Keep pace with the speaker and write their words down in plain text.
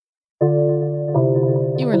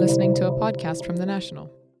listening to a podcast from The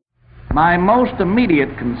National. My most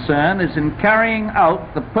immediate concern is in carrying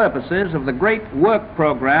out the purposes of the great work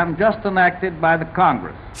program just enacted by the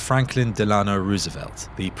Congress. Franklin Delano Roosevelt,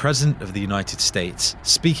 the President of the United States,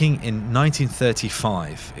 speaking in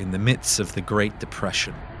 1935 in the midst of the Great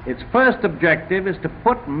Depression. Its first objective is to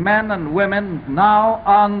put men and women now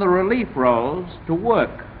on the relief rolls to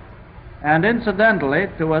work, and incidentally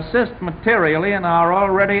to assist materially in our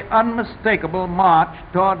already unmistakable march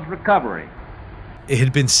towards recovery. It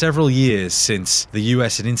had been several years since the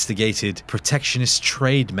US had instigated protectionist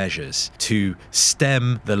trade measures to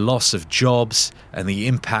stem the loss of jobs and the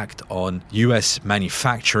impact on US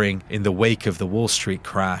manufacturing in the wake of the Wall Street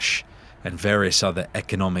crash and various other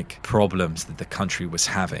economic problems that the country was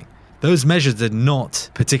having. Those measures had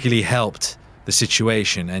not particularly helped the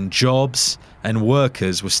situation, and jobs and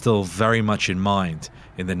workers were still very much in mind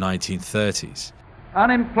in the 1930s.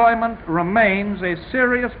 Unemployment remains a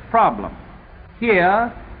serious problem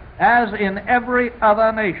here as in every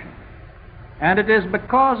other nation. And it is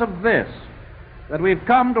because of this that we've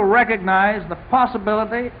come to recognize the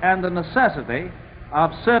possibility and the necessity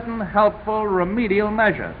of certain helpful remedial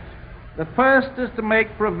measures. The first is to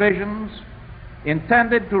make provisions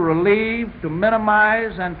intended to relieve, to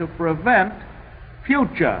minimize, and to prevent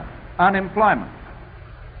future unemployment.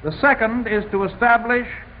 The second is to establish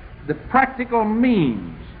the practical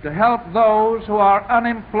means to help those who are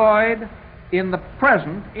unemployed in the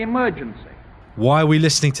present emergency. Why are we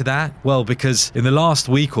listening to that? Well, because in the last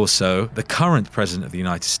week or so, the current president of the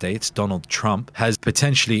United States, Donald Trump, has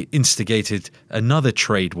potentially instigated another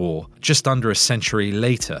trade war just under a century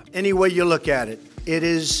later. Any way you look at it, it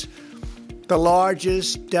is the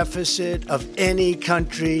largest deficit of any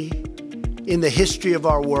country in the history of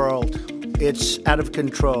our world. It's out of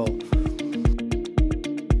control.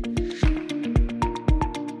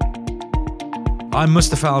 I'm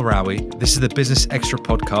Mustafa Al-Rawi. This is the Business Extra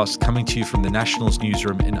podcast coming to you from the National's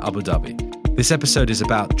newsroom in Abu Dhabi. This episode is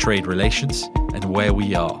about trade relations and where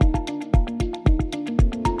we are.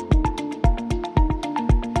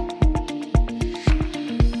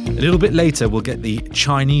 A little bit later, we'll get the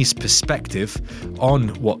Chinese perspective on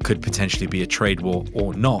what could potentially be a trade war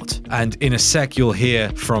or not. And in a sec, you'll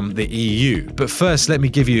hear from the EU. But first, let me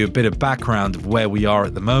give you a bit of background of where we are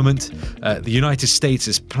at the moment. The United States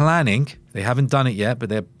is planning, they haven't done it yet, but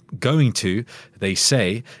they're going to, they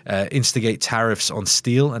say, instigate tariffs on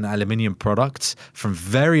steel and aluminium products from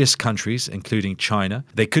various countries, including China.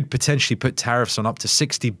 They could potentially put tariffs on up to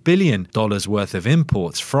 $60 billion worth of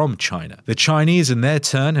imports from China. The Chinese, in their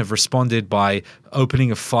turn, have responded by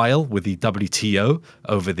opening a file with the WTO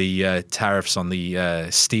over the tariffs on the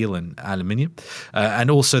steel and aluminium.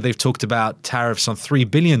 And also they've talked about tariffs on $3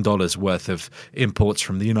 billion worth of imports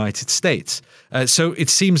from the United States. So it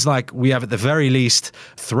seems like we have at the very least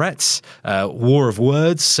threats, war of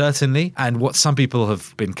words, certainly, and what some people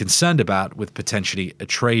have been concerned about with potentially a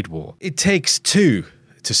trade war. It takes two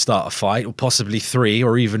to start a fight, or possibly three,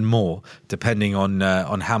 or even more, depending on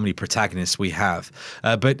how many protagonists we have.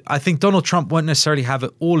 But I think Donald Trump won't necessarily have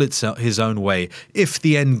it all his own way if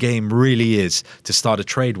the end game really is to start a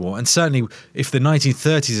trade war. And certainly, if the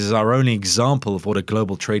 1930s is our only example of what a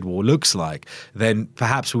global trade war looks like, then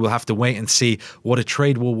perhaps we will have to wait and see what a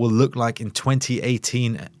trade war will look like in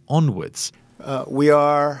 2018 onwards. We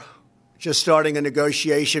are just starting a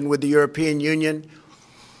negotiation with the European Union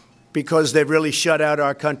because they've really shut out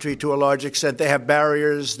our country to a large extent. They have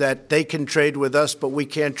barriers that they can trade with us, but we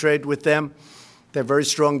can't trade with them. They have very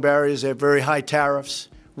strong barriers. They have very high tariffs.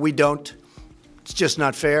 We don't. It's just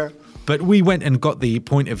not fair. But we went and got the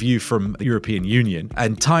point of view from the European Union,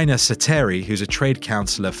 and Tina Sateri, who's a trade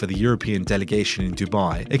counsellor for the European delegation in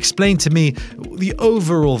Dubai, explained to me the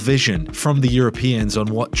overall vision from the Europeans on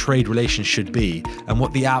what trade relations should be and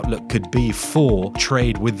what the outlook could be for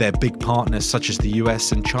trade with their big partners such as the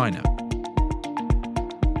US and China.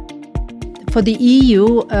 For the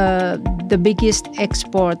EU, the biggest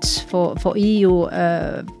exports for EU,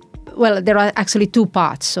 there are actually two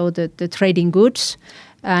parts. So the trading goods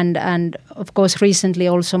and of course recently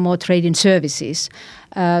also more trade in services.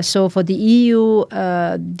 So for the EU,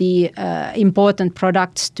 the important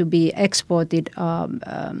products to be exported are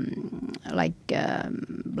like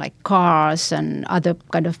cars and other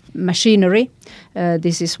kind of machinery.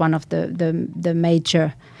 This is one of the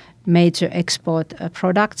major export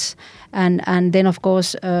products. And then, of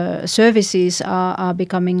course, services are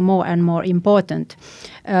becoming more and more important.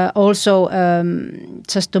 Also,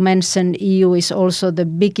 just to mention, EU is also the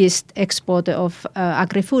biggest exporter of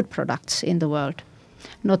agri-food products in the world.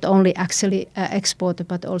 Not only actually exporter,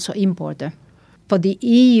 but also importer. For the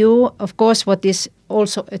EU, of course, what is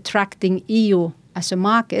also attracting EU as a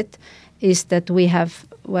market is that we have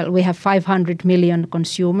 500 million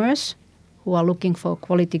consumers who are looking for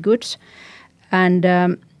quality goods, and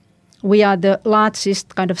we are the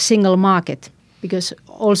largest kind of single market, because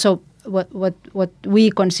also what we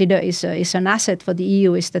consider is an asset for the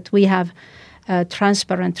EU is that we have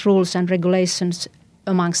transparent rules and regulations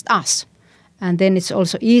amongst us. And then it's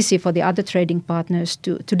also easy for the other trading partners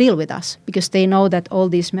to deal with us, because they know that all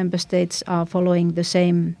these member states are following the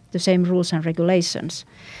same rules and regulations.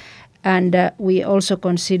 And we also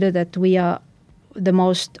consider that we are the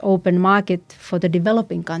most open market for the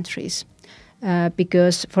developing countries,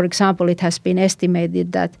 because, for example, it has been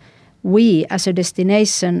estimated that we as a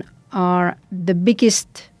destination are the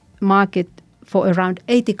biggest market for around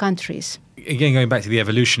 80 countries. Again, going back to the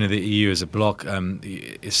evolution of the EU as a bloc,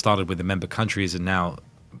 it started with the member countries and now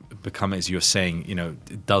become, as you're saying,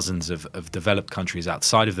 dozens of developed countries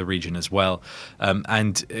outside of the region as well.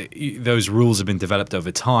 And those rules have been developed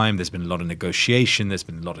over time. There's been a lot of negotiation. There's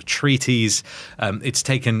been a lot of treaties. It's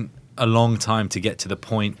taken a long time to get to the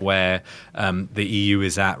point where the EU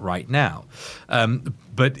is at right now.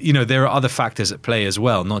 But, there are other factors at play as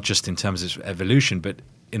well, not just in terms of evolution, but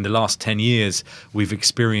in the last 10 years, we've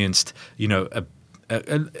experienced,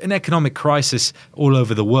 an economic crisis all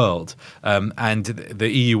over the world, and the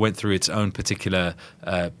EU went through its own particular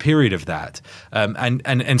period of that,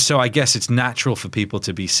 and so I guess it's natural for people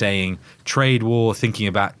to be saying trade war, thinking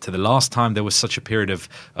about to the last time there was such a period of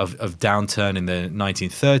downturn in the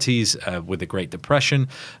 1930s with the Great Depression,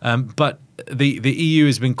 but the EU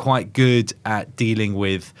has been quite good at dealing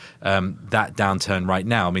with that downturn right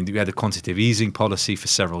now. I mean, we had a quantitative easing policy for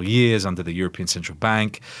several years under the European Central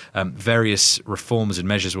Bank. Various reforms and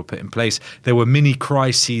measures were put in place. There were mini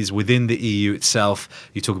crises within the EU itself.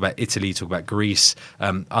 You talk about Italy, you talk about Greece,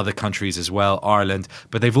 other countries as well, Ireland,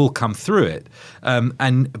 but they've all come through it.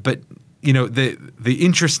 But the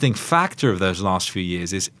interesting factor of those last few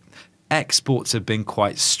years is exports have been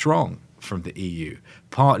quite strong from the EU,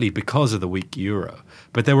 partly because of the weak euro.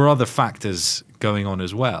 But there were other factors going on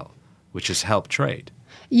as well, which has helped trade.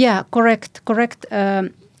 Yeah, correct.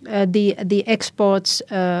 The exports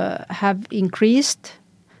have increased,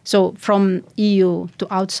 so from EU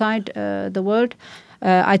to outside the world.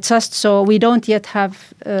 We don't yet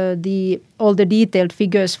have all the detailed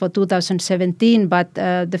figures for 2017, but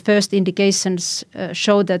the first indications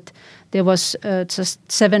show that there was just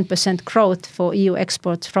 7% growth for EU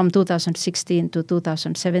exports from 2016 to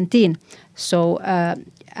 2017. So,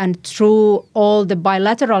 and through all the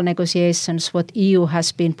bilateral negotiations what EU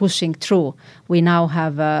has been pushing through, we now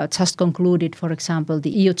have just concluded, for example, the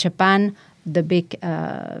EU-Japan, the big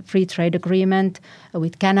free trade agreement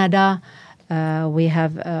with Canada. We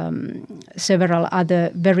have several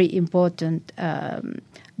other very important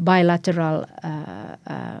bilateral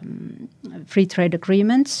free trade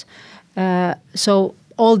agreements. So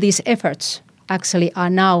all these efforts actually are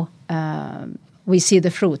now, we see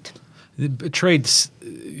the fruit. Trades,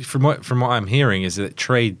 from what I'm hearing, is that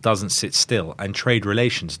trade doesn't sit still and trade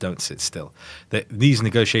relations don't sit still. That these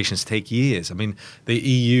negotiations take years. I mean, the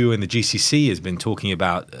EU and the GCC has been talking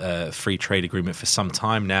about a free trade agreement for some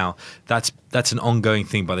time now. That's an ongoing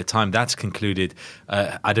thing. By the time that's concluded,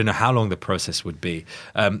 I don't know how long the process would be.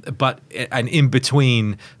 But in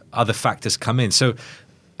between, other factors come in. So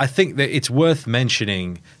I think that it's worth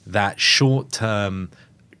mentioning that short-term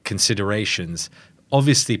considerations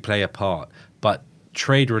obviously play a part, but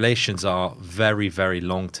trade relations are very, very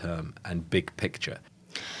long-term and big picture.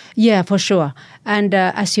 Yeah, for sure. And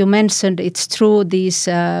as you mentioned, it's true, these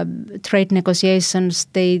trade negotiations,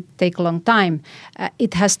 they take a long time.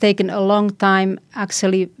 It has taken a long time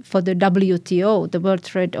actually for the WTO, the World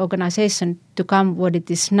Trade Organization, to come what it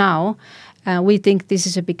is now. We think this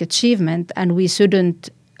is a big achievement and we shouldn't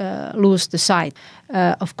lose the sight.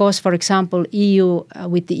 Of course, for example, EU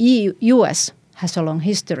with the US has a long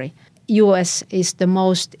history. US is the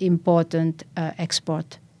most important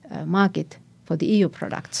export market for the EU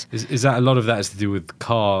products. Is that a lot of that has to do with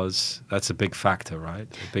cars? That's a big factor, right?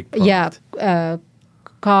 A big product. Yeah,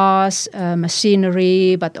 cars,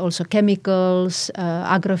 machinery, but also chemicals,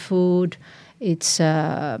 agri-food. It's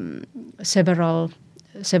several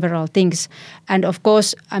things. And of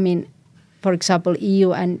course, I mean, for example,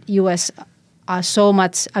 EU and US are so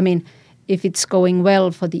much, I mean, if it's going well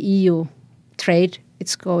for the EU trade,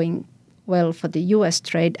 it's going well for the US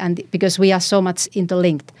trade, and because we are so much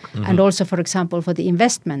interlinked. Mm-hmm. And also, for example, for the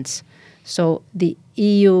investments. So the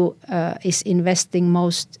EU is investing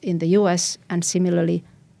most in the US and similarly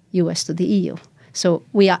US to the EU. So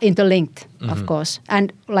we are interlinked, of course,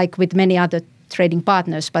 and like with many other trading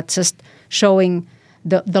partners, but just showing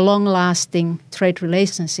the long-lasting trade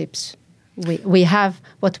relationships we have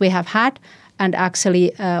what we have had, and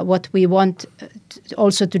actually what we want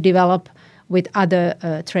also to develop with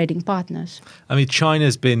other trading partners. I mean,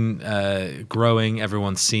 China's been growing.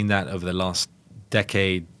 Everyone's seen that over the last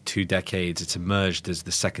decade, 2 decades. It's emerged as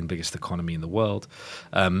the second biggest economy in the world,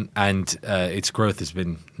 and its growth has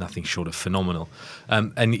been nothing short of phenomenal.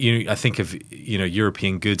 And I think of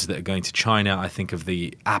European goods that are going to China. I think of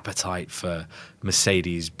the appetite for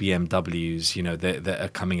Mercedes, BMWs, that are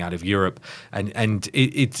coming out of Europe, and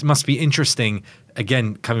it must be interesting.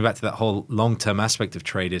 Again, coming back to that whole long-term aspect of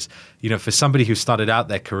trade is, for somebody who started out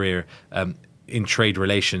their career in trade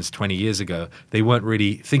relations 20 years ago, they weren't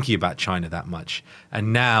really thinking about China that much.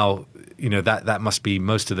 And now, that must be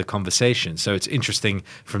most of the conversation. So it's interesting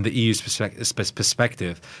from the EU's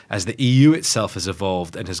perspective, as the EU itself has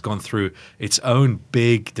evolved and has gone through its own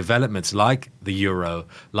big developments, like the euro,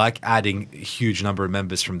 like adding a huge number of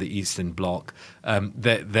members from the Eastern Bloc,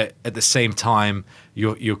 that at the same time,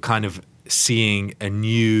 you're kind of seeing a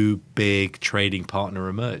new big trading partner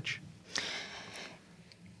emerge.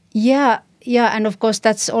 Yeah, and of course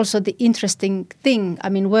that's also the interesting thing. I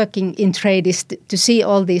mean, working in trade is to see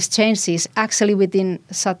all these changes actually within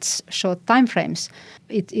such short time frames.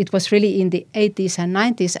 It was really in the 80s and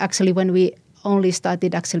 90s actually when we only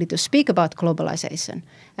started actually to speak about globalization,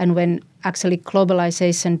 and when actually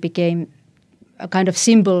globalization became a kind of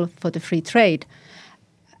symbol for the free trade.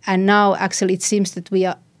 And now actually it seems that we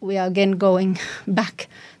are again going back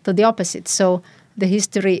to the opposite. So the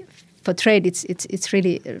history for trade, it's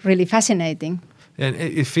really fascinating. And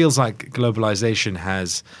it feels like globalization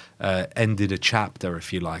has ended a chapter,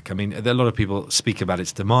 if you like. I mean, a lot of people speak about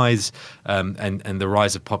its demise and the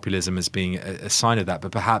rise of populism as being a sign of that.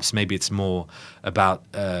 But perhaps maybe it's more about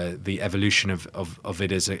the evolution of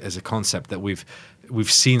it as a concept, that we've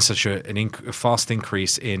seen such a fast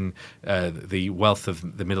increase in the wealth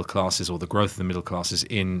of the middle classes, or the growth of the middle classes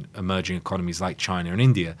in emerging economies like China and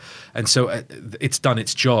India. And so it's done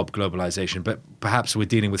its job, globalization, but perhaps we're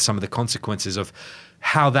dealing with some of the consequences of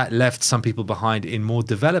how that left some people behind in more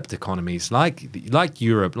developed economies like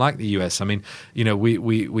Europe, like the US. I mean,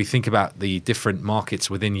 we think about the different markets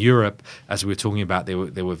within Europe, as we were talking about.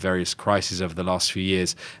 There were various crises over the last few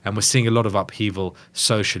years, and we're seeing a lot of upheaval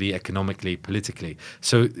socially, economically, politically.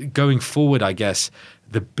 So going forward, I guess,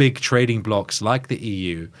 the big trading blocs like the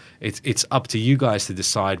EU, it's up to you guys to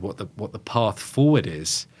decide what the path forward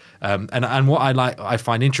is. And what I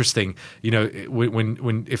find interesting,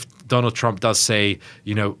 when if Donald Trump does say,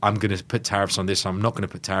 I'm going to put tariffs on this, I'm not going to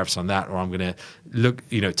put tariffs on that, or I'm going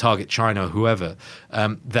to target China or whoever,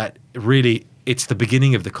 that really it's the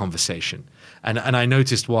beginning of the conversation. And I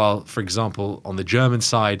noticed while, for example, on the German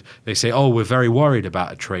side, they say, oh, we're very worried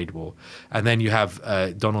about a trade war. And then you have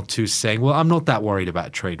Donald Tusk saying, well, I'm not that worried about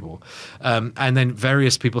a trade war. And then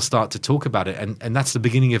various people start to talk about it. And that's the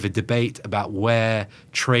beginning of a debate about where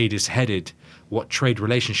trade is headed, what trade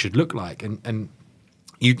relations should look like. And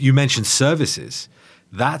you mentioned services.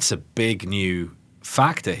 That's a big new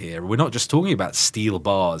factor here. We're not just talking about steel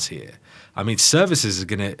bars here. I mean, services are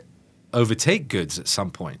going to overtake goods at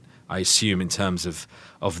some point, I assume, in terms of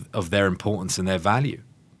their importance and their value.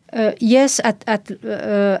 Yes,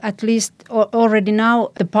 at least already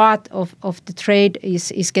now the part of the trade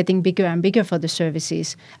is getting bigger and bigger for the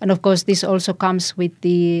services, and of course this also comes with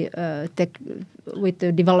the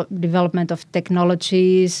development of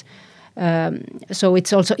technologies. So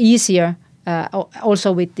it's also easier,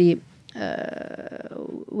 also with the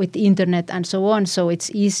internet and so on. So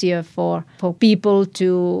it's easier for people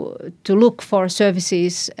to look for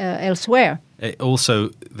services elsewhere. Also,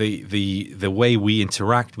 the way we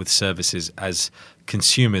interact with services as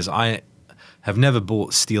consumers, I have never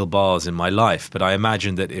bought steel bars in my life, but I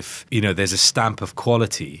imagine that if there's a stamp of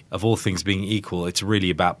quality, of all things being equal, it's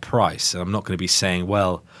really about price. And I'm not going to be saying,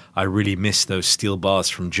 well, I really miss those steel bars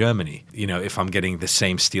from Germany, if I'm getting the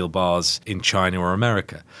same steel bars in China or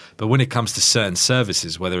America. But when it comes to certain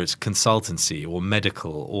services, whether it's consultancy or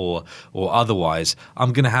medical or otherwise,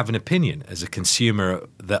 I'm going to have an opinion as a consumer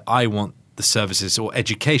that I want the services, or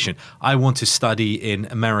education. I want to study in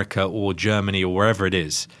America or Germany or wherever it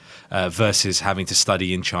is. Versus having to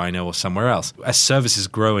study in China or somewhere else. As services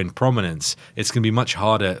grow in prominence, it's going to be much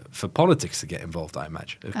harder for politics to get involved, I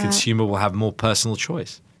imagine. A consumer will have more personal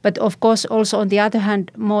choice. But of course, also on the other hand,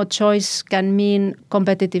 more choice can mean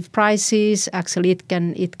competitive prices. Actually, it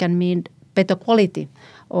can mean better quality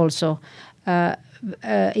also.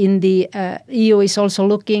 In the EU is also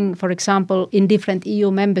looking, for example, in different EU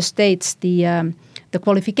member states, the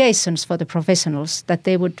qualifications for the professionals, that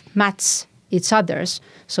they would match each other's,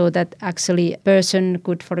 so that actually a person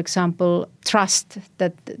could, for example, trust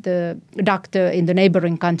that the doctor in the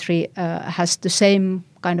neighboring country has the same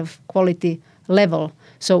kind of quality level.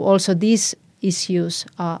 So also these issues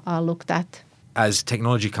are looked at. As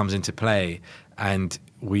technology comes into play and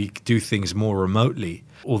we do things more remotely,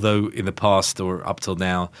 although in the past or up till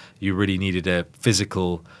now you really needed a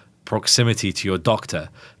physical proximity to your doctor,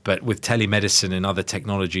 but with telemedicine and other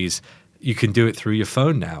technologies, you can do it through your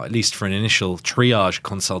phone now, at least for an initial triage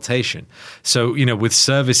consultation. So, with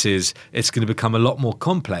services, it's going to become a lot more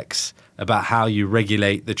complex about how you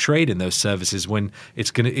regulate the trade in those services when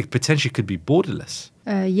it potentially could be borderless.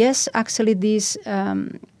 Yes, actually, this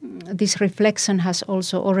reflection has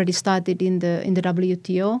also already started in the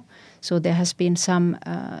WTO. So there has been some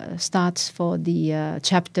starts for the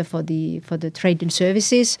chapter for the trade in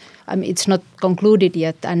services. I mean, it's not concluded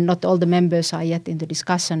yet, and not all the members are yet in the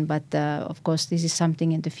discussion. But of course, this is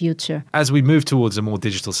something in the future. As we move towards a more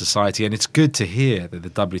digital society, and it's good to hear that the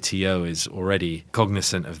WTO is already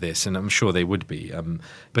cognizant of this, and I'm sure they would be.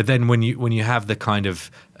 But then when you have the kind of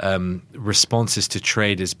responses to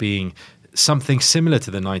trade as being something similar to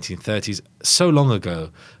the 1930s, so long ago,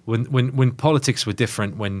 when politics were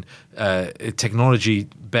different, when technology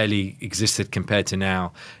barely existed compared to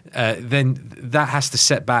now, then that has to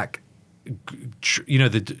set back,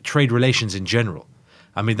 the trade relations in general.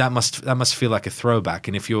 I mean, that must feel like a throwback.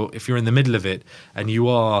 And if you're in the middle of it and you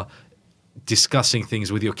are discussing things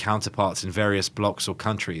with your counterparts in various blocs or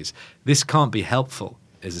countries, this can't be helpful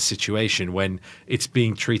as a situation when it's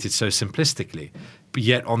being treated so simplistically. But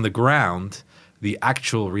yet on the ground, the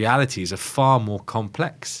actual realities are far more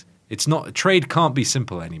complex. It's not, trade can't be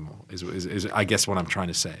simple anymore, is I guess what I'm trying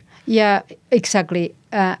to say. Yeah, exactly.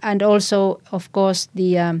 And also, of course,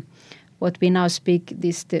 the what we now speak,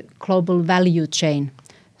 the global value chain.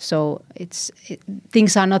 So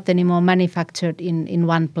things are not anymore manufactured in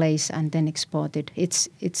one place and then exported.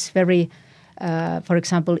 It's very, for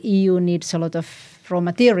example, EU needs a lot of raw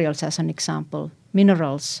materials, as an example,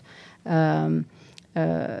 minerals,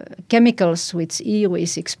 chemicals which EU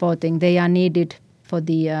is exporting. They are needed for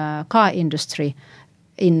the car industry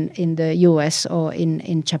in the US or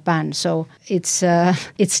in Japan. So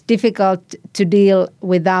it's difficult to deal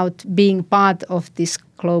without being part of this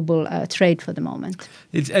global trade for the moment.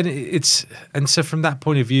 And so from that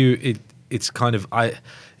point of view, it's kind of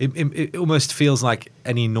it almost feels like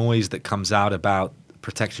any noise that comes out about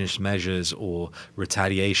protectionist measures or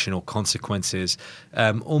retaliation or consequences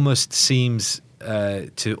almost seems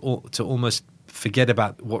to almost forget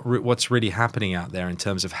about what's really happening out there in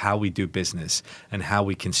terms of how we do business and how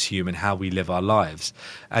we consume and how we live our lives.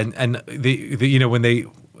 And when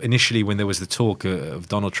there was the talk of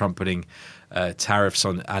Donald Trump putting tariffs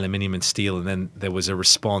on aluminium and steel, and then there was a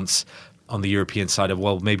response on the European side of,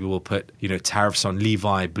 well, maybe we'll put, tariffs on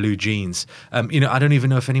Levi blue jeans. I don't even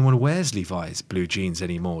know if anyone wears Levi's blue jeans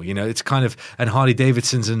anymore. It's kind of, and Harley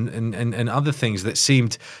Davidson's and other things that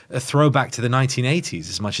seemed a throwback to the 1980s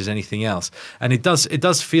as much as anything else. And it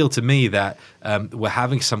does feel to me that we're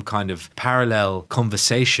having some kind of parallel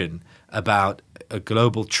conversation about a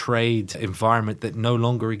global trade environment that no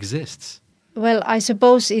longer exists. Well, I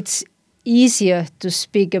suppose it's easier to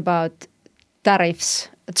speak about tariffs,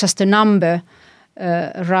 just a number,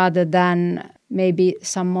 rather than maybe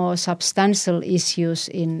some more substantial issues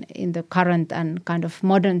in the current and kind of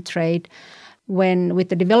modern trade. When with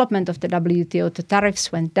the development of the WTO, the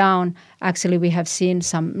tariffs went down, actually we have seen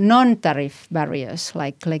some non-tariff barriers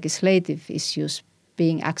like legislative issues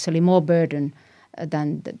being actually more burden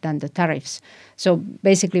than the tariffs. So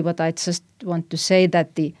basically what I just want to say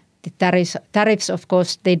that the tariffs, of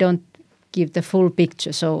course, they don't give the full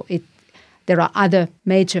picture. So there are other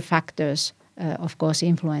major factors, of course,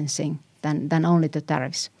 influencing than only the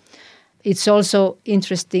tariffs. It's also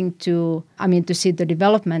interesting to see the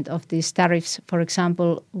development of these tariffs. For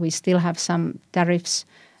example, we still have some tariffs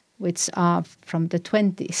which are from the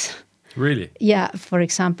 20s. Really? Yeah. For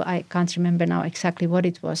example, I can't remember now exactly what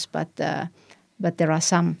it was, but there are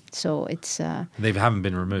some. So it's they haven't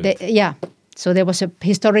been removed. So there was a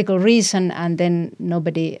historical reason, and then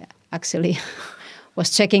nobody actually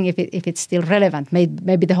was checking if it's still relevant.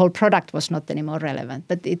 Maybe the whole product was not anymore relevant,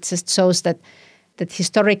 but it just shows that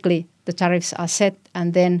historically the tariffs are set,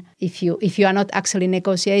 and then if you are not actually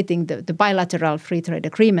negotiating the bilateral free trade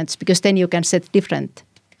agreements, because then you can set different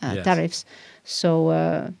tariffs. So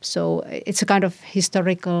it's a kind of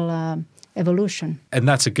historical evolution. And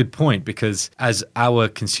that's a good point, because as our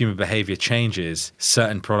consumer behavior changes,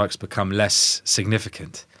 certain products become less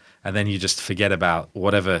significant. And then you just forget about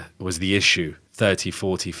whatever was the issue 30,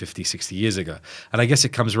 40, 50, 60 years ago. And I guess it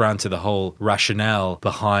comes around to the whole rationale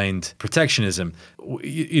behind protectionism.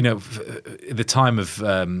 At the time of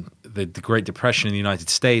the Great Depression in the United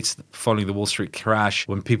States, following the Wall Street crash,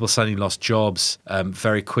 when people suddenly lost jobs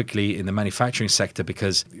very quickly in the manufacturing sector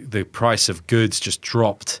because the price of goods just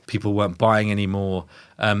dropped, people weren't buying anymore.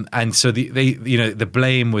 And so the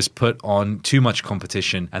blame was put on too much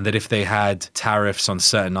competition, and that if they had tariffs on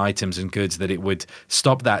certain items and goods, that it would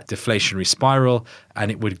stop that deflationary spiral and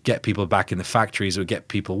it would get people back in the factories, or get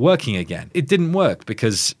people working again. It didn't work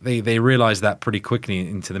because they realized that pretty quickly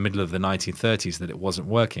into the middle of the 1930s that it wasn't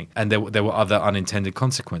working, and there were other unintended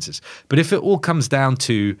consequences. But if it all comes down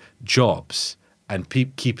to jobs and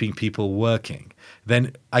keeping people working,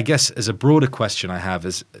 then I guess as a broader question I have,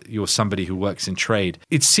 as you're somebody who works in trade,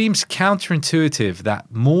 it seems counterintuitive that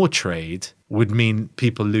more trade would mean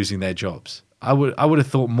people losing their jobs. I would have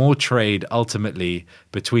thought more trade ultimately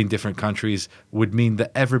between different countries would mean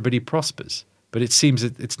that everybody prospers. But it seems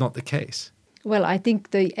that it's not the case. Well, I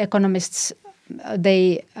think the economists,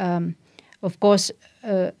 they, of course,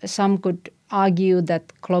 some could argue that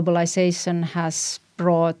globalization has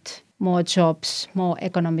brought more jobs, more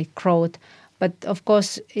economic growth. But of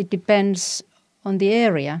course, it depends on the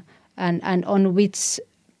area and on which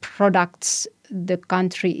products the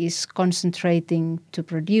country is concentrating to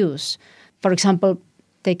produce. For example,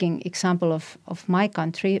 taking example of my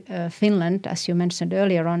country, Finland, as you mentioned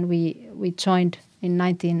earlier on, we joined in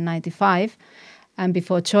 1995. And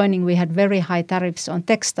before joining, we had very high tariffs on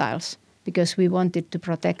textiles because we wanted to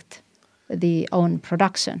protect the own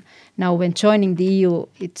production. Now, when joining the EU,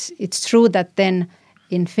 it's true that then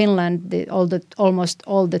in Finland, almost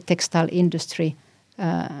all the textile industry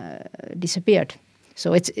disappeared.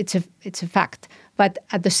 So it's a fact. But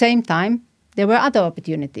at the same time, there were other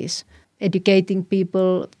opportunities, educating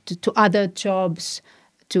people to other jobs,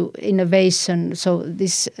 to innovation. So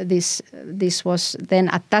this was then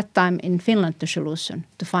at that time in Finland the solution,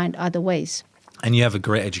 to find other ways. And you have a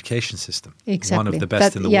great education system, exactly. One of the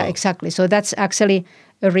best in the world. Yeah, exactly. So that's actually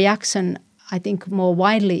a reaction, I think, more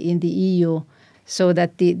widely in the EU, so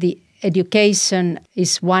that the education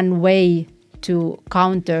is one way to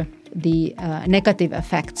counter the negative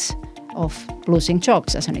effects of losing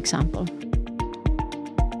jobs, as an example.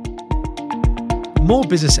 More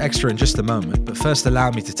Business Extra in just a moment, but first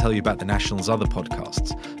allow me to tell you about the National's other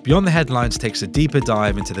podcasts. Beyond the Headlines takes a deeper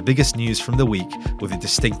dive into the biggest news from the week with a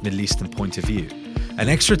distinct Middle Eastern point of view. And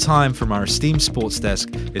Extra Time from our esteemed sports desk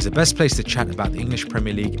is the best place to chat about the English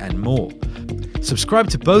Premier League and more. Subscribe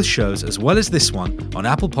to both shows as well as this one on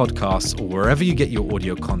Apple Podcasts or wherever you get your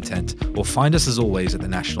audio content, or find us as always at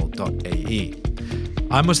thenational.ae.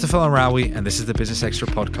 I'm Mustafa Al-Rawi, and this is the Business Extra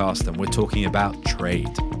podcast, and we're talking about trade.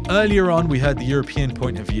 Earlier on, we heard the European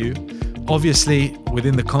point of view. Obviously,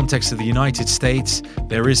 within the context of the United States,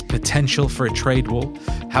 there is potential for a trade war.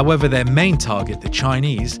 However, their main target, the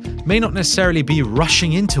Chinese, may not necessarily be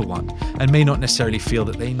rushing into one and may not necessarily feel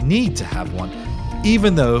that they need to have one,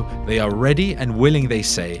 even though they are ready and willing, they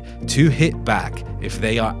say, to hit back if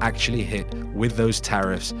they are actually hit with those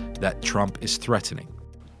tariffs that Trump is threatening.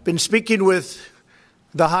 Been speaking with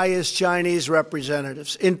the highest Chinese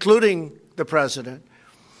representatives, including the president,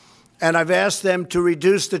 and I've asked them to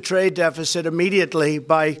reduce the trade deficit immediately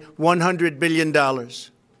by $100 billion.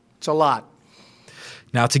 It's a lot.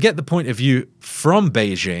 Now, to get the point of view from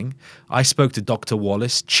Beijing, I spoke to Dr.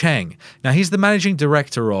 Wallace Cheng. Now, he's the managing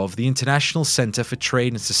director of the International Center for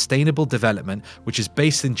Trade and Sustainable Development, which is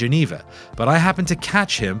based in Geneva. But I happened to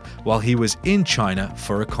catch him while he was in China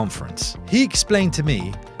for a conference. He explained to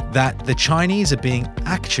me that the Chinese are being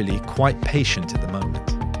actually quite patient at the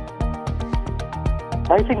moment.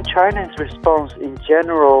 I think China's response in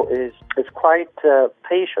general is quite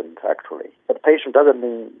patient, actually. But patient doesn't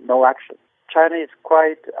mean no action. China is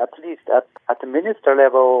quite, at least at the minister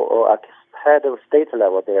level or at head of state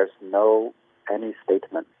level, there's no any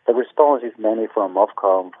statement. The response is mainly from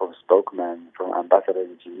MOFCOM, from spokesman, from ambassador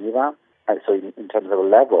in Geneva. And so in terms of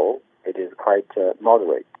level, it is quite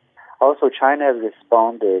moderate. Also, China has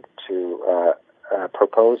responded to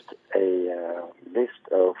proposed a list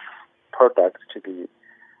of products to be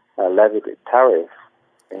levied with tariff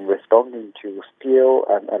in responding to steel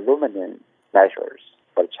and aluminum measures.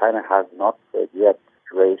 But China has not yet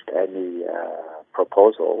raised any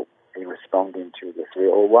proposal in responding to the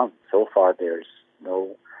 301. So far, there's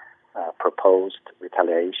no proposed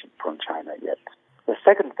retaliation from China yet. The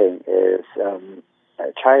second thing is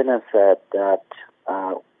China said that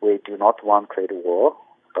we do not want trade war,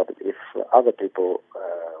 but if other people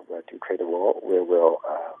were to trade a war, we will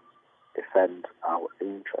defend our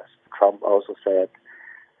interests. Trump also said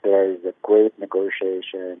there is a great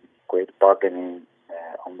negotiation, great bargaining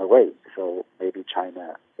on the way. So maybe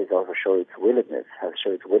China has shown its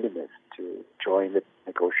willingness to join the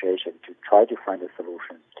negotiation to try to find a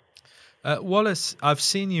solution. Wallace, I've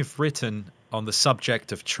seen you've written on the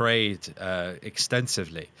subject of trade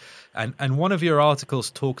extensively, and one of your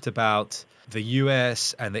articles talked about the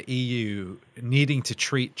US and the EU needing to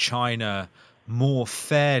treat China more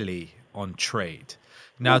fairly on trade.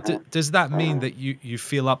 Now, does that mean that you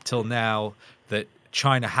feel up till now that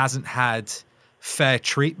China hasn't had fair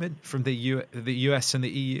treatment from the US and the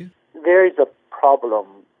EU? There is a problem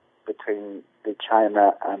between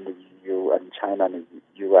China and the EU and China and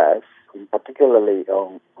the US, particularly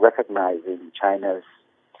on recognizing China's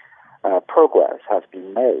progress has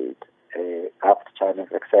been made after China's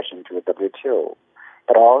accession to the WTO.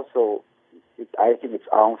 But also, I think it's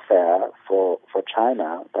unfair for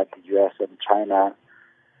China that the US and China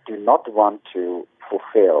do not want to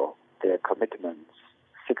fulfill their commitments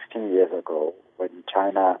 16 years ago when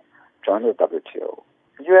China joined the WTO.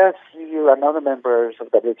 US, EU, and other members of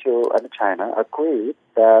WTO and China agreed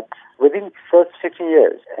that within the first 15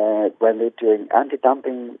 years, when they're doing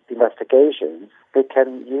anti-dumping investigations, they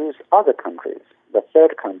can use other countries, the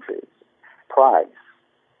third countries, price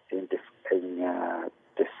in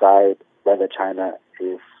decide whether China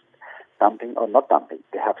is dumping or not dumping.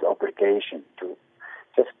 They have the obligation to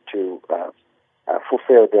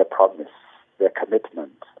fulfill their promise, their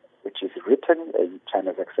commitment, which is written in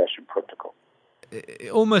China's accession protocol.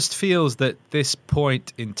 It almost feels that this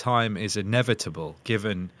point in time is inevitable,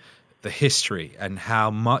 given the history and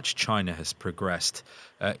how much China has progressed,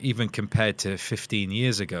 even compared to 15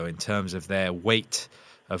 years ago in terms of their weight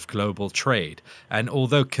of global trade. And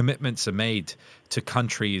although commitments are made to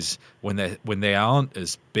countries when they aren't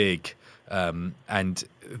as big, and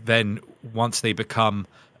then once they become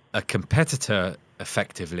a competitor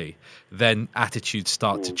effectively, then attitudes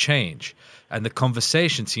start to change. And the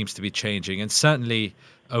conversation seems to be changing. And certainly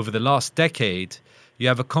over the last decade, you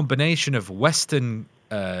have a combination of Western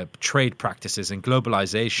trade practices and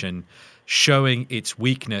globalization showing its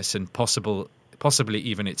weakness and possibly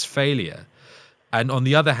even its failure. And on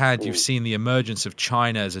the other hand, you've seen the emergence of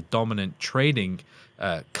China as a dominant trading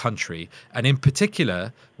country. And in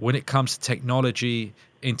particular, when it comes to technology,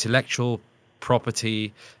 intellectual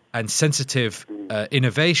property, and sensitive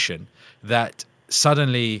innovation, that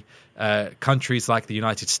suddenly countries like the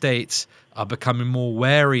United States are becoming more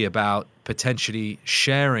wary about potentially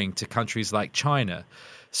sharing to countries like China.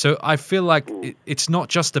 So I feel like it's not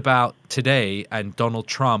just about today and Donald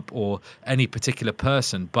Trump or any particular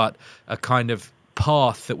person, but a kind of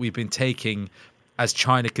path that we've been taking as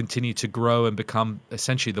China continued to grow and become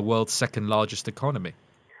essentially the world's second largest economy.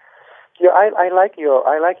 Yeah, I like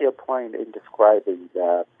your point in describing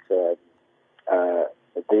that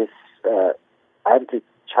this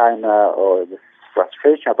anti-China or this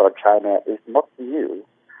frustration about China is not new.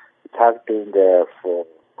 It has been there for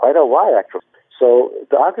quite a while, actually. So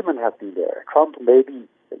the argument has been there. Trump maybe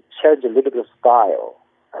changed a little bit of style,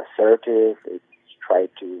 assertive, tried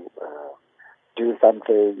to do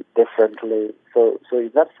something differently. So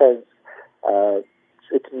in that sense,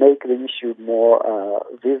 it makes the issue more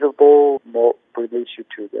visible, more bring the issue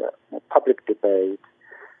to the public debate.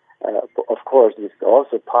 Of course, it's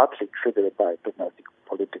also partly triggered by domestic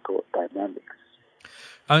political dynamics.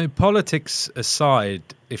 I mean, politics aside,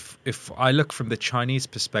 if I look from the Chinese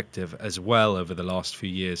perspective as well over the last few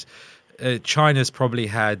years, China's probably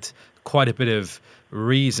had quite a bit of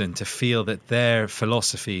reason to feel that their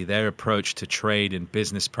philosophy, their approach to trade and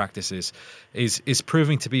business practices is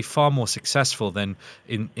proving to be far more successful than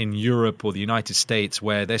in Europe or the United States,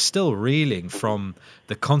 where they're still reeling from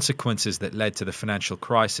the consequences that led to the financial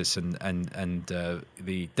crisis and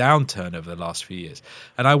the downturn over the last few years.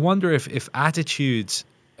 And I wonder if attitudes,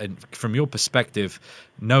 and from your perspective,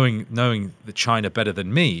 knowing the China better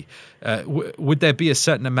than me, would there be a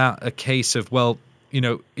certain amount, a case of, well, you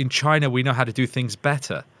know, in China, we know how to do things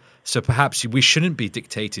better. So perhaps we shouldn't be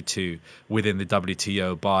dictated to within the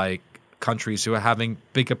WTO by countries who are having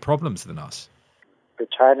bigger problems than us.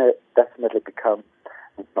 China definitely become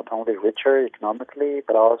not only richer economically,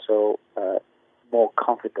 but also more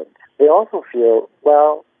confident. They also feel,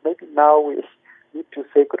 well, maybe now we need to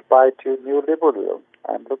say goodbye to neoliberalism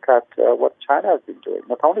and look at what China has been doing.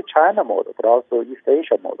 Not only China model, but also East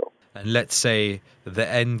Asia model. And let's say the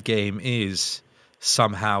end game is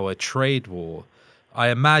somehow a trade war. I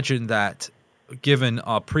imagine that given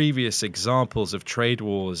our previous examples of trade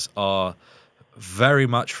wars are very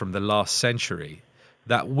much from the last century,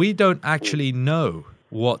 that we don't actually know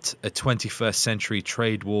what a 21st century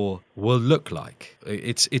trade war will look like.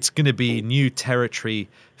 It's going to be new territory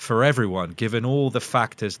for everyone, given all the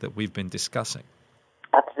factors that we've been discussing.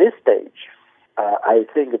 At this stage, I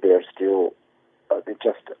think they're still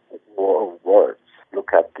just war of words.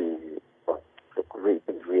 Look at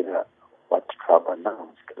read what Trump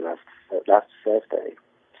announced last Thursday.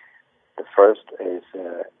 The first is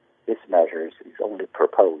this measures is only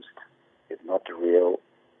proposed; it's not real.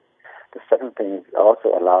 The second thing is also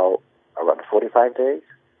allow around 45 days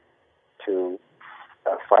to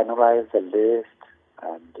finalize the list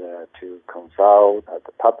and to consult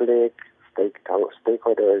the public,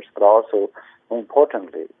 stakeholders, but also, more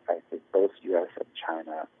importantly, I think both U.S. and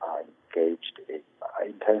China are engaged in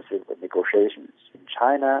intensive negotiations. In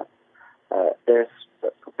China, there's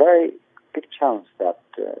a very big chance that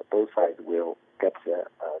both sides will get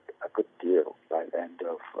a good deal by the end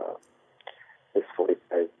of this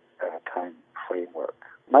 45 time framework.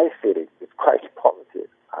 My feeling is quite positive.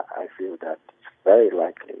 I feel that it's very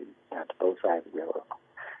likely that both sides will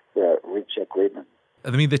reach agreement.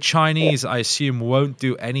 I mean, the Chinese, I assume, won't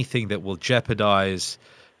do anything that will jeopardize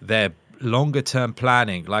their longer-term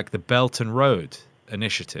planning, like the Belt and Road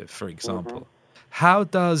Initiative, for example. How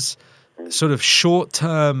does sort of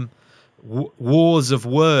short-term wars of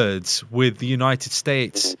words with the United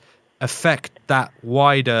States affect that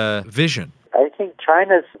wider vision? I think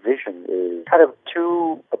China's vision is kind of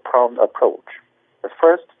two-pronged approach. The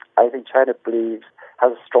first, I think China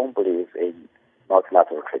has a strong belief in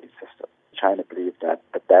multilateral trading system. China believes that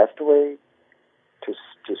the best way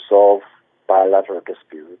to solve bilateral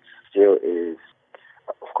disputes still is,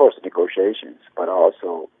 of course, negotiations, but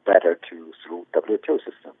also better through WTO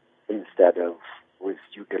system instead of with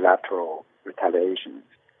unilateral retaliations.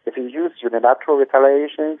 If you use unilateral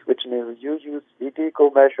retaliations, which means you use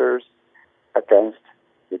illegal measures against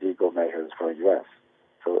illegal measures from the U.S.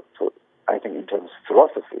 So I think in terms of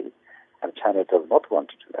philosophy, and China does not want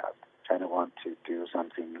to do that. China wants to do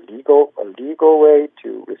something legal, a legal way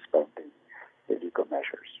to respond to illegal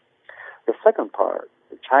measures. The second part,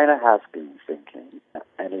 China has been thinking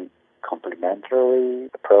any complementary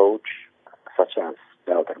approach, such as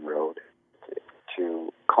Belt and Road,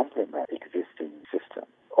 to complement existing system.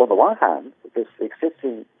 On the one hand, this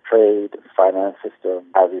existing trade finance system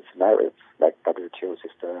has its merits, like WTO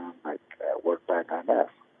system, like World Bank, IMF.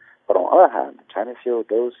 But on the other hand, China feels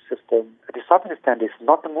those systems, to some extent, is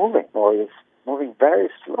not moving, or is moving very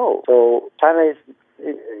slow. So China is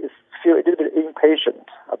feel a little bit impatient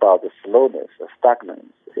about the slowness, the stagnance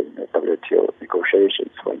in the WTO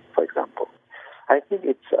negotiations, for example. I think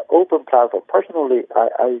it's an open platform. Personally,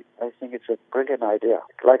 I think it's a brilliant idea,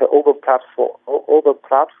 like an open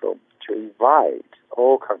platform to invite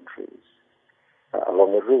all countries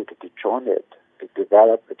along the route to join it,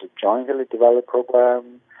 to jointly develop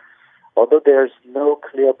program. Although there's no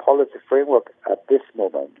clear policy framework at this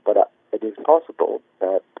moment, but it is possible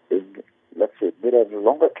that in, let's say, mid and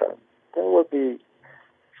longer term, there will be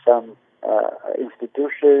some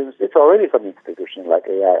institutions. It's already some institutions like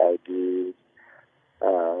AIIB,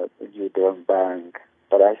 New World Bank.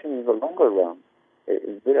 But I think in the longer run,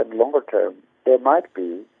 in mid and longer term, there might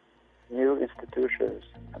be new institutions,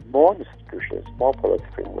 more policy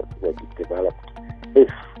frameworks will be developed if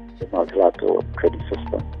the multilateral trading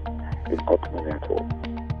system is not moving at all.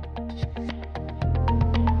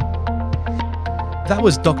 That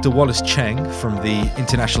was Dr. Wallace Cheng from the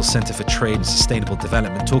International Center for Trade and Sustainable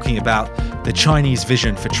Development talking about the Chinese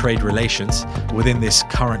vision for trade relations within this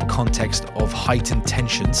current context of heightened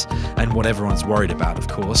tensions and what everyone's worried about, of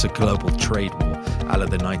course, a global trade war a la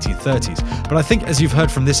the 1930s. But I think, as you've heard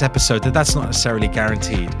from this episode, that's not necessarily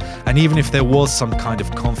guaranteed. And even if there was some kind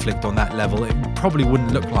of conflict on that level, it probably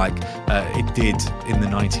wouldn't look like it did in the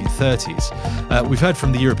 1930s. We've heard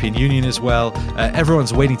from the European Union as well.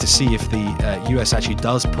 Everyone's waiting to see if the US actually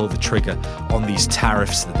does pull the trigger on these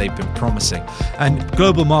tariffs that they've been promising. And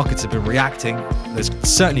global markets have been reacting. There's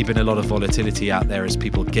certainly been a lot of volatility out there as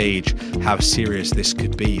people gauge how serious this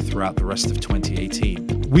could be throughout the rest of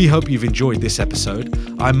 2018. We hope you've enjoyed this episode.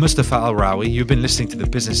 I'm Mustafa Al-Rawi. You've been listening to the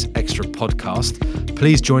Business Extra podcast.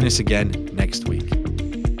 Please join us again